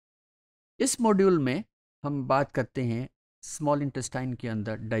इस मॉड्यूल में हम बात करते हैं स्मॉल इंटेस्टाइन के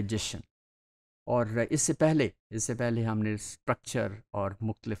अंदर डाइजेशन। और इससे पहले हमने स्ट्रक्चर और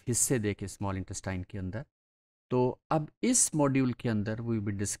मुख्तलिफ हिस्से देखे स्मॉल इंटेस्टाइन के अंदर। तो अब इस मॉड्यूल के अंदर we will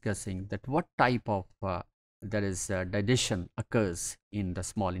be discussing that what type of that is digestion occurs in the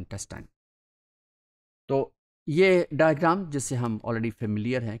small intestine. तो ये डायग्राम जिससे हम ऑलरेडी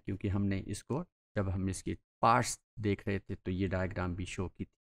फेमिलियर हैं, क्योंकि हमने इसको जब हम इसके पार्ट्स देख रहे थे तो ये डायग्राम भी शो की थी।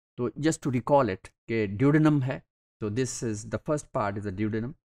 तो जस्ट टू रिकॉल इट कि ड्यूडेनम है, तो this is the first part is the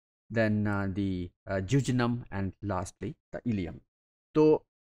duodenum, then the जुजिनम and lastly the ilium. तो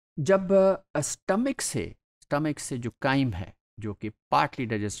जब स्टमक से जो काइम है, जो कि पार्टली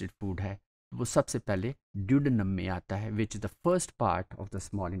डाइजेस्टेड फूड है, वो सबसे पहले ड्यूडेनम में आता है, which is the first part of the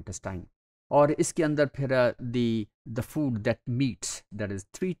small intestine. और इसके अंदर फिर the food that meets that is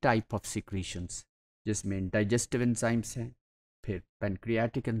 3 type of secretions, जिसमें डाइजेस्टिव एंजाइम्स हैं, फिर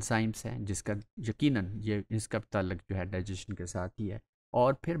पेनक्रियाटिक एंजाइम्स हैं, जिसका यकीनन ये इसका ताल्लुक जो है डाइजेशन के साथ ही है,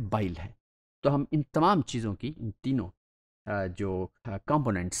 और फिर बाइल है। तो हम इन तमाम चीज़ों की, इन तीनों जो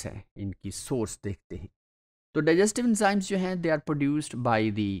कंपोनेंट्स हैं, इनकी सोर्स देखते हैं। तो डाइजेस्टिव एंजाइम्स जो हैं they are produced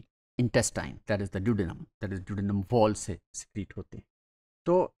by the intestine, that is the duodenum, that is duodenum wall से सिक्रीट होते हैं।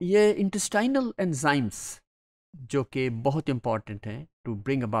 तो ये इंटेस्टाइनल एंजाइम्स जो कि बहुत इंपॉर्टेंट हैं to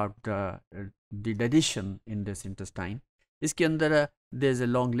bring about the digestion in this intestine, इसके अंदर there is a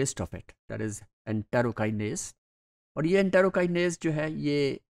long list of it, that is enterokinase. और ये एंटेरोकाइनेज जो है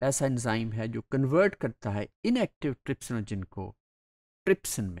ये ऐसा एंजाइम है जो कन्वर्ट करता है इनएक्टिव ट्रिप्सिनोजिन को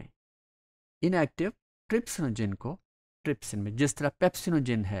ट्रिप्सिन में, इनएक्टिव ट्रिप्सिनोजिन को ट्रिप्सिन में। जिस तरह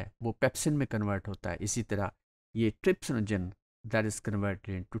पेप्सिनोजिन है वो पेप्सिन में कन्वर्ट होता है, इसी तरह ये trypsinogen that is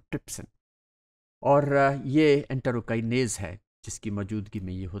converted into trypsin. और ये एंटेरोकाइनेज है जिसकी मौजूदगी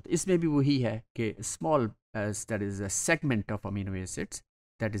में ये होता है। इसमें भी वही है कि small that is a segment of amino acids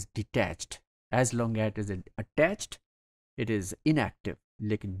that is detached, as long as is attached it is inactive,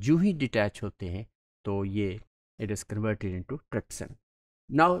 लेकिन जो ही डिटैच होते हैं तो ये it is converted into trypsin.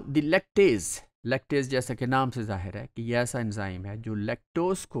 Now the lactase जैसा कि नाम से जाहिर है कि ये ऐसा एंजाइम है जो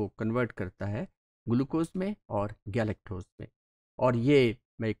लैक्टोज को कन्वर्ट करता है ग्लूकोज में और गैलेक्टोज में। और ये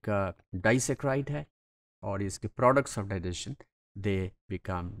एक डाइसेक्राइड है, और इसके products of digestion they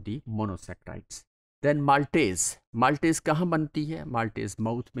become the monosaccharides. Then maltase कहाँ बनती है? माल्टेज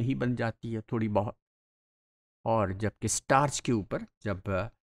माउथ में ही बन जाती है थोड़ी बहुत, और जबकि स्टार्च के ऊपर जब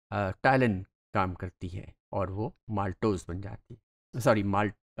टाइलिन काम करती है और वो माल्टोज बन जाती है, सॉरी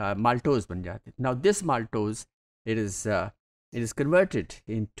माल्टोज बन जाती है। Now this maltose it is converted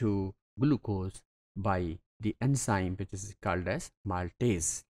into glucose by the enzyme which is called as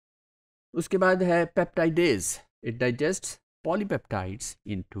maltase. उसके बाद है peptidase, it डाइजेस्ट्स polypeptides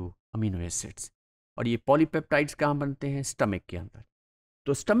into amino acids. और ये पॉलीपेप्टाइड्स कहाँ बनते हैं? स्टमक के अंदर।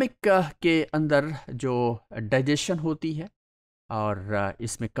 तो स्टमक के अंदर जो डाइजेशन होती है, और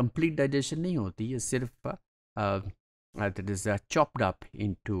इसमें कंप्लीट डाइजेशन नहीं होती, ये सिर्फ that is chopped up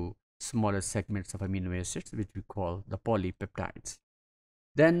into smaller segments of amino acids which we call the polypeptides.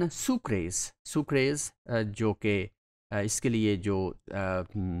 Then sucrase जो कि इसके लिए जो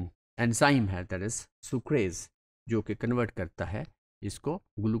एंजाइम है दैट इज सुक्रेज, जो कि कन्वर्ट करता है इसको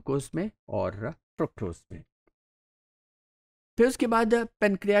ग्लूकोज में और फ्रुक्टोज में। फिर उसके बाद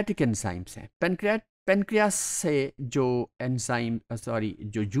पेनक्रियाटिक एंजाइम्स हैं। पेनक्रियास से जो एंजाइम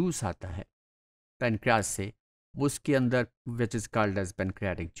जो जूस आता है पेनक्रियास से, उसके अंदर which is called as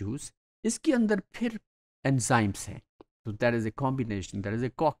pancreatic juice, इसके अंदर फिर एंजाइम्स हैं। तो that is a combination, that is a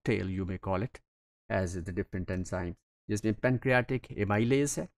cocktail you may call it as the different enzymes, जिसमें पेनक्रियाटिक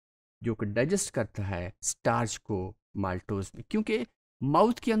एमाइलेज है जो कि डाइजेस्ट करता है स्टार्च को माल्टोज में, क्योंकि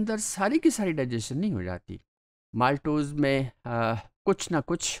माउथ के अंदर सारी की सारी डाइजेशन नहीं हो जाती। माल्टोज में कुछ ना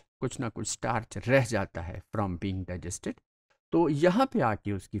कुछ स्टार्च रह जाता है फ्रॉम बीइंग डाइजेस्टेड, तो यहाँ पे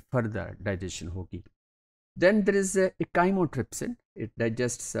आके उसकी फर्दर डाइजेशन होगी। Then there is a chymotrypsin, it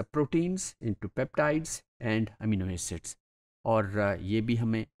डाइजेस्ट्स proteins into peptides and amino acids. और ये भी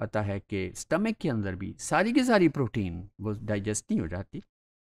हमें पता है कि स्टमक के अंदर भी सारी की सारी प्रोटीन वो डाइजेस्ट नहीं हो जाती,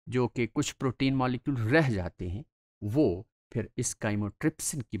 जो कि कुछ प्रोटीन मॉलिक्यूल रह जाते हैं, वो फिर इस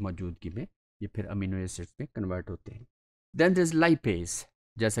काइमोट्रिप्सिन की मौजूदगी में ये फिर अमीनो एसिड्स में कन्वर्ट होते हैं। देन दिस लाइपेज,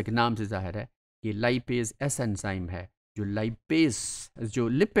 जैसा कि नाम से जाहिर है कि लाइपेज ऐसा एंजाइम है जो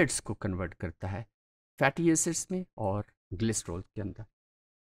लिपिड्स को कन्वर्ट करता है फैटी एसिड्स में और ग्लिसरॉल के अंदर।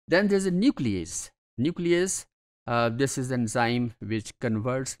 Then there is a nucleus, this is enzyme which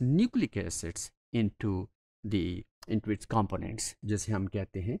converts nucleic acids into its components, जिसे हम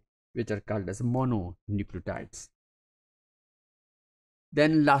कहते हैं which are called as mononucleotides.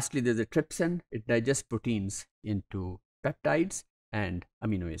 Then lastly there is a trypsin, it digests proteins into peptides and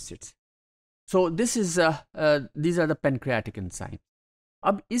amino acids. So this is these are the pancreatic enzyme.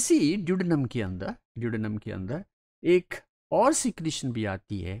 अब इसी duodenum के अंदर एक और सिक्रीशन भी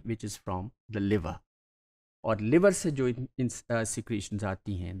आती है which is from the liver, और लिवर से जो इन सिक्रीशंस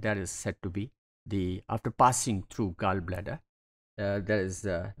आती हैं that is said to be the after passing through gall bladder that is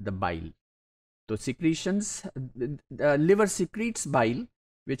the bile. तो secretions, liver secretes bile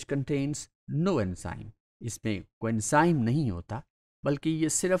which contains no enzyme, इसमें कोई एंजाइम नहीं होता, बल्कि ये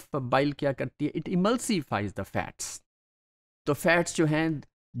सिर्फ बाइल क्या करती है, इट इमल्सिफाइज द फैट्स। तो फैट्स जो हैं,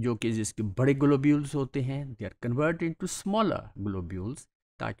 जो कि जिसके बड़े ग्लोब्यूल्स होते हैं, they are convert into smaller globules,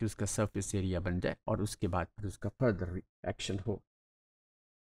 ताकि उसका सरफेस एरिया बन जाए और उसके बाद फिर उसका फर्दर एक्शन हो।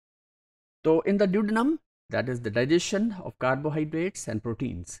 तो in the duodenum, that is the digestion of carbohydrates and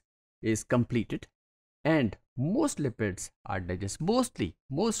proteins is completed, and most lipids are digested.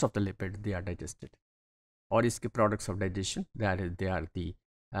 Most of the lipids they are digested. और इसके products of digestion, that is, they are the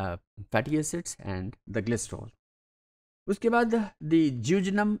fatty acids and the glycerol. उसके बाद the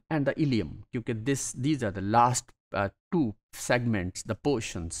jejunum and the ileum, क्योंकि these are the last two segments, the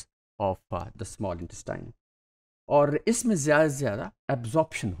portions of the small intestine. और इसमें ज़्यादा से ज़्यादा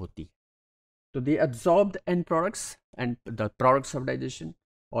absorption होती है। तो they absorb the end products and the products of digestion।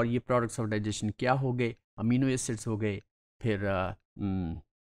 और ये प्रोडक्ट्स ऑफ डाइजेशन क्या हो गए, अमीनो एसिड्स हो गए, फिर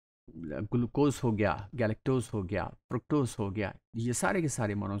ग्लूकोज हो गया, गैलेक्टोज हो गया, फ्रुक्टोज हो गया, ये सारे के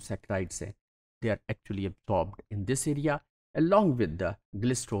सारे मोनोसैकेराइड्स हैं, they are actually absorbed in this area along with the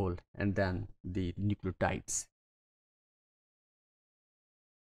glycerol and then the nucleotides.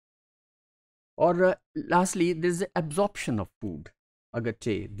 और lastly there is absorption of food.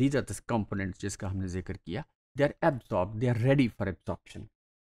 अगरचे these are the components जिसका हमने जिक्र किया, they are absorbed, they are ready for absorption.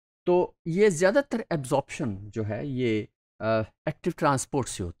 तो ये ज़्यादातर absorption जो है ये एक्टिव ट्रांसपोर्ट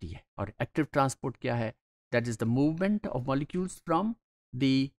से होती है। और एक्टिव ट्रांसपोर्ट क्या है, that is the movement of molecules from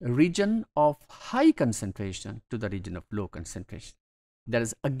the reason of high concentration to the reason of low concentration, that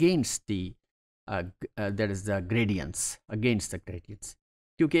is against the that is the gradients, against the gradients.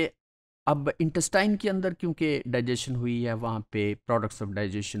 क्योंकि अब intestine के अंदर क्योंकि digestion हुई है, वहाँ पे products of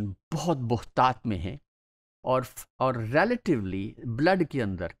digestion बहुत बहुतात में हैं, और रिलेटिवली ब्लड के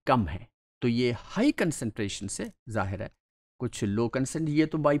अंदर कम है, तो ये हाई कंसंट्रेशन से जाहिर है कुछ लो कंसेंट, ये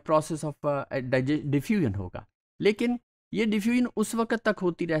तो बाई प्रोसेस ऑफ डिफ्यूजन होगा, लेकिन ये डिफ्यूजन उस वक्त तक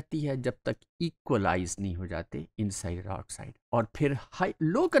होती रहती है जब तक इक्वलाइज नहीं हो जाते इनसाइड और आउटसाइड। और फिर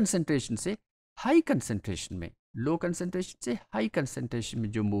लो कंसंट्रेशन से हाई कंसंट्रेशन में, लो कंसंट्रेशन से हाई कंसंट्रेशन में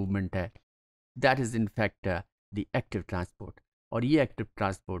जो मूवमेंट है, that is in fact the active transport. और ये active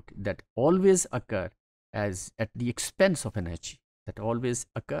transport that always occur as at the expense of energy, that always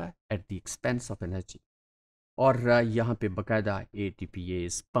occur at the expense of energy. और यहाँ पे बाकायदा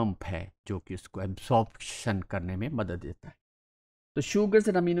ATPase पंप है जो कि उसको एब्जॉर्प्शन करने में मदद देता है। तो sugars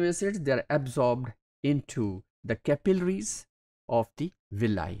and amino acids they are absorbed into the capillaries of the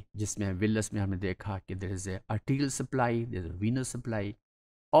villi, जिसमें विलस में हमने देखा कि there is arterial supply, there is Venus supply,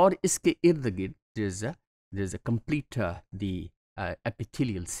 और इसके इर्द गिर्द there is a complete the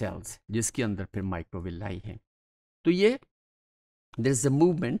epithelial cells जिसके अंदर फिर माइक्रोविलाई हैं। तो ये there is a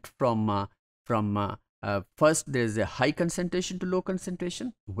movement from first there is a high concentration to low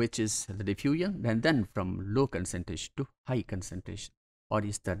concentration which is the diffusion, and then from low concentration to high concentration, और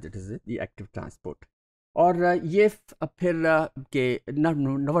इस तरह that is the active transport. और ये फिर के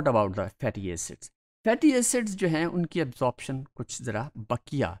what about the fatty acids? Fatty acids जो हैं उनकी absorption कुछ ज़रा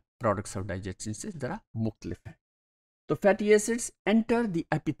बकिया products of digestion से ज़रा मुख्तलिफ है। तो fatty acids enter the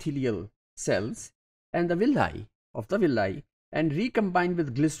epithelial cells and the villi of the villi and recombine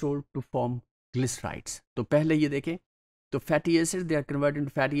with glycerol to form glycerides. तो पहले ये देखें, तो fatty acids they are converted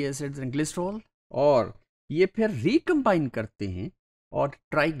into fatty acids and glycerol, और ये फिर recombine करते हैं और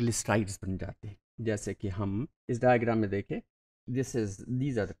triglycerides बन जाते हैं। जैसे कि हम इस डायग्राम में देखें,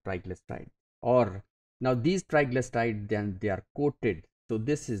 these are the triglycerides, और now these triglycerides then they are coated, so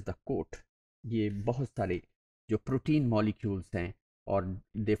this is the coat, ये बहुत सारे जो प्रोटीन मॉलिक्यूल्स हैं, और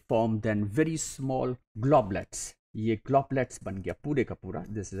they form then very small ग्लोबलेट्स, ये ग्लोबलेट्स बन गया पूरे का पूरा,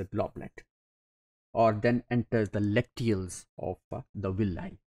 दिस इज अ ग्लोबलेट, और then enters the lacteals of the villi.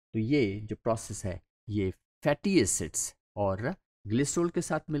 तो ये जो प्रोसेस है, ये फैटी एसिड्स और ग्लिसरॉल के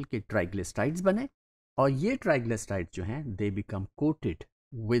साथ मिलकर ट्राइग्लिसराइड्स बने, और ये ट्राइग्लिसराइड्स जो हैं they become coated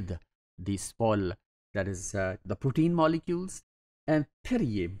with the small that is the protein molecules, and फिर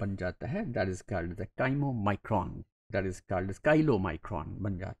ये बन जाता है that is called the काइमोमाइक्रॉन, that is called काइलोमाइक्रॉन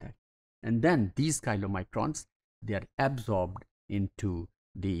बन जाता है, and then these काइलोमाइक्रॉन्स they are absorbed into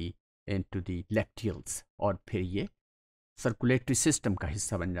the lacteals, और फिर ये सर्कुलेटरी सिस्टम का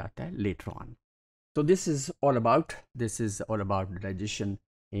हिस्सा बन जाता है later on. So this is all about digestion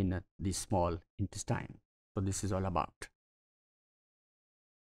in the small intestine. So this is all about.